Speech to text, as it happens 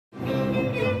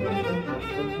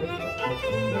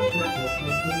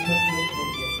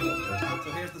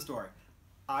So here's the story.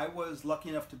 I was lucky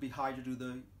enough to be hired to do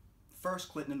the first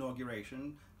Clinton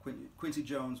inauguration. Quincy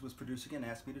Jones was producing it and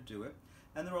asked me to do it.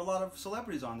 And there were a lot of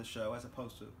celebrities on the show as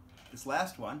opposed to this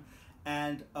last one.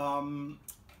 And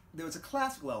there was a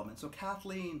classical element. So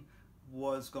Kathleen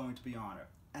was going to be on it.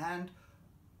 And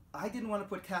I didn't want to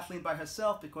put Kathleen by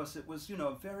herself because it was, you know,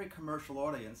 a very commercial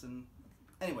audience. And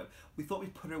anyway, we thought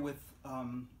we'd put her with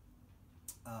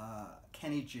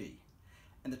Kenny G.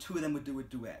 And the two of them would do a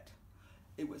duet.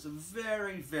 It was a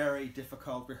very, very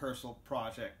difficult rehearsal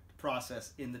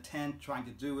process in the tent trying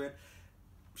to do it.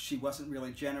 She wasn't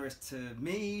really generous to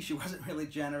me. She wasn't really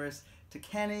generous to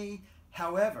Kenny.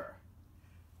 However,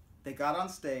 they got on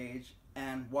stage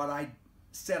and what I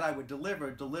said I would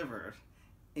deliver, delivered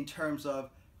in terms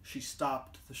of she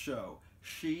stopped the show.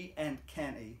 She and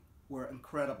Kenny were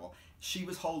incredible. She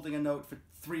was holding a note for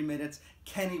 3 minutes.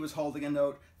 Kenny was holding a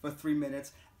note for 3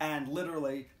 minutes. And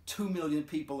literally 2 million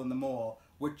people in the mall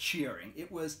were cheering.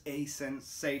 It was a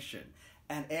sensation.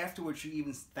 And afterwards, she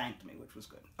even thanked me, which was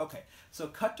good. Okay, so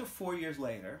cut to 4 years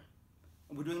later,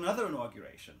 we're doing another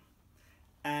inauguration.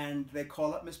 And they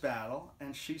call up Miss Battle,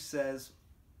 and she says,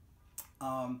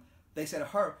 they said to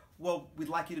her, well, we'd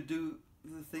like you to do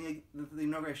the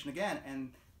inauguration again.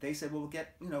 And they said, well, we'll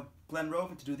get, you know, Glen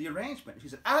Roven to do the arrangement. She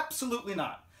said, absolutely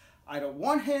not. I don't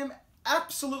want him.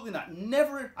 Absolutely not.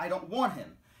 Never. I don't want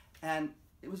him. And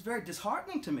it was very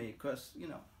disheartening to me because, you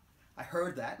know, I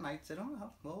heard that and I said, oh,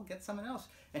 well, we'll get someone else.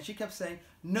 And she kept saying,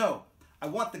 no, I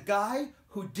want the guy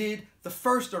who did the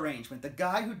first arrangement, the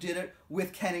guy who did it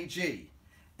with Kenny G.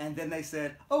 And then they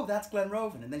said, oh, that's Glen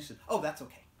Roven. And then she said, oh, that's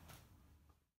okay.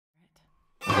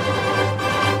 Right.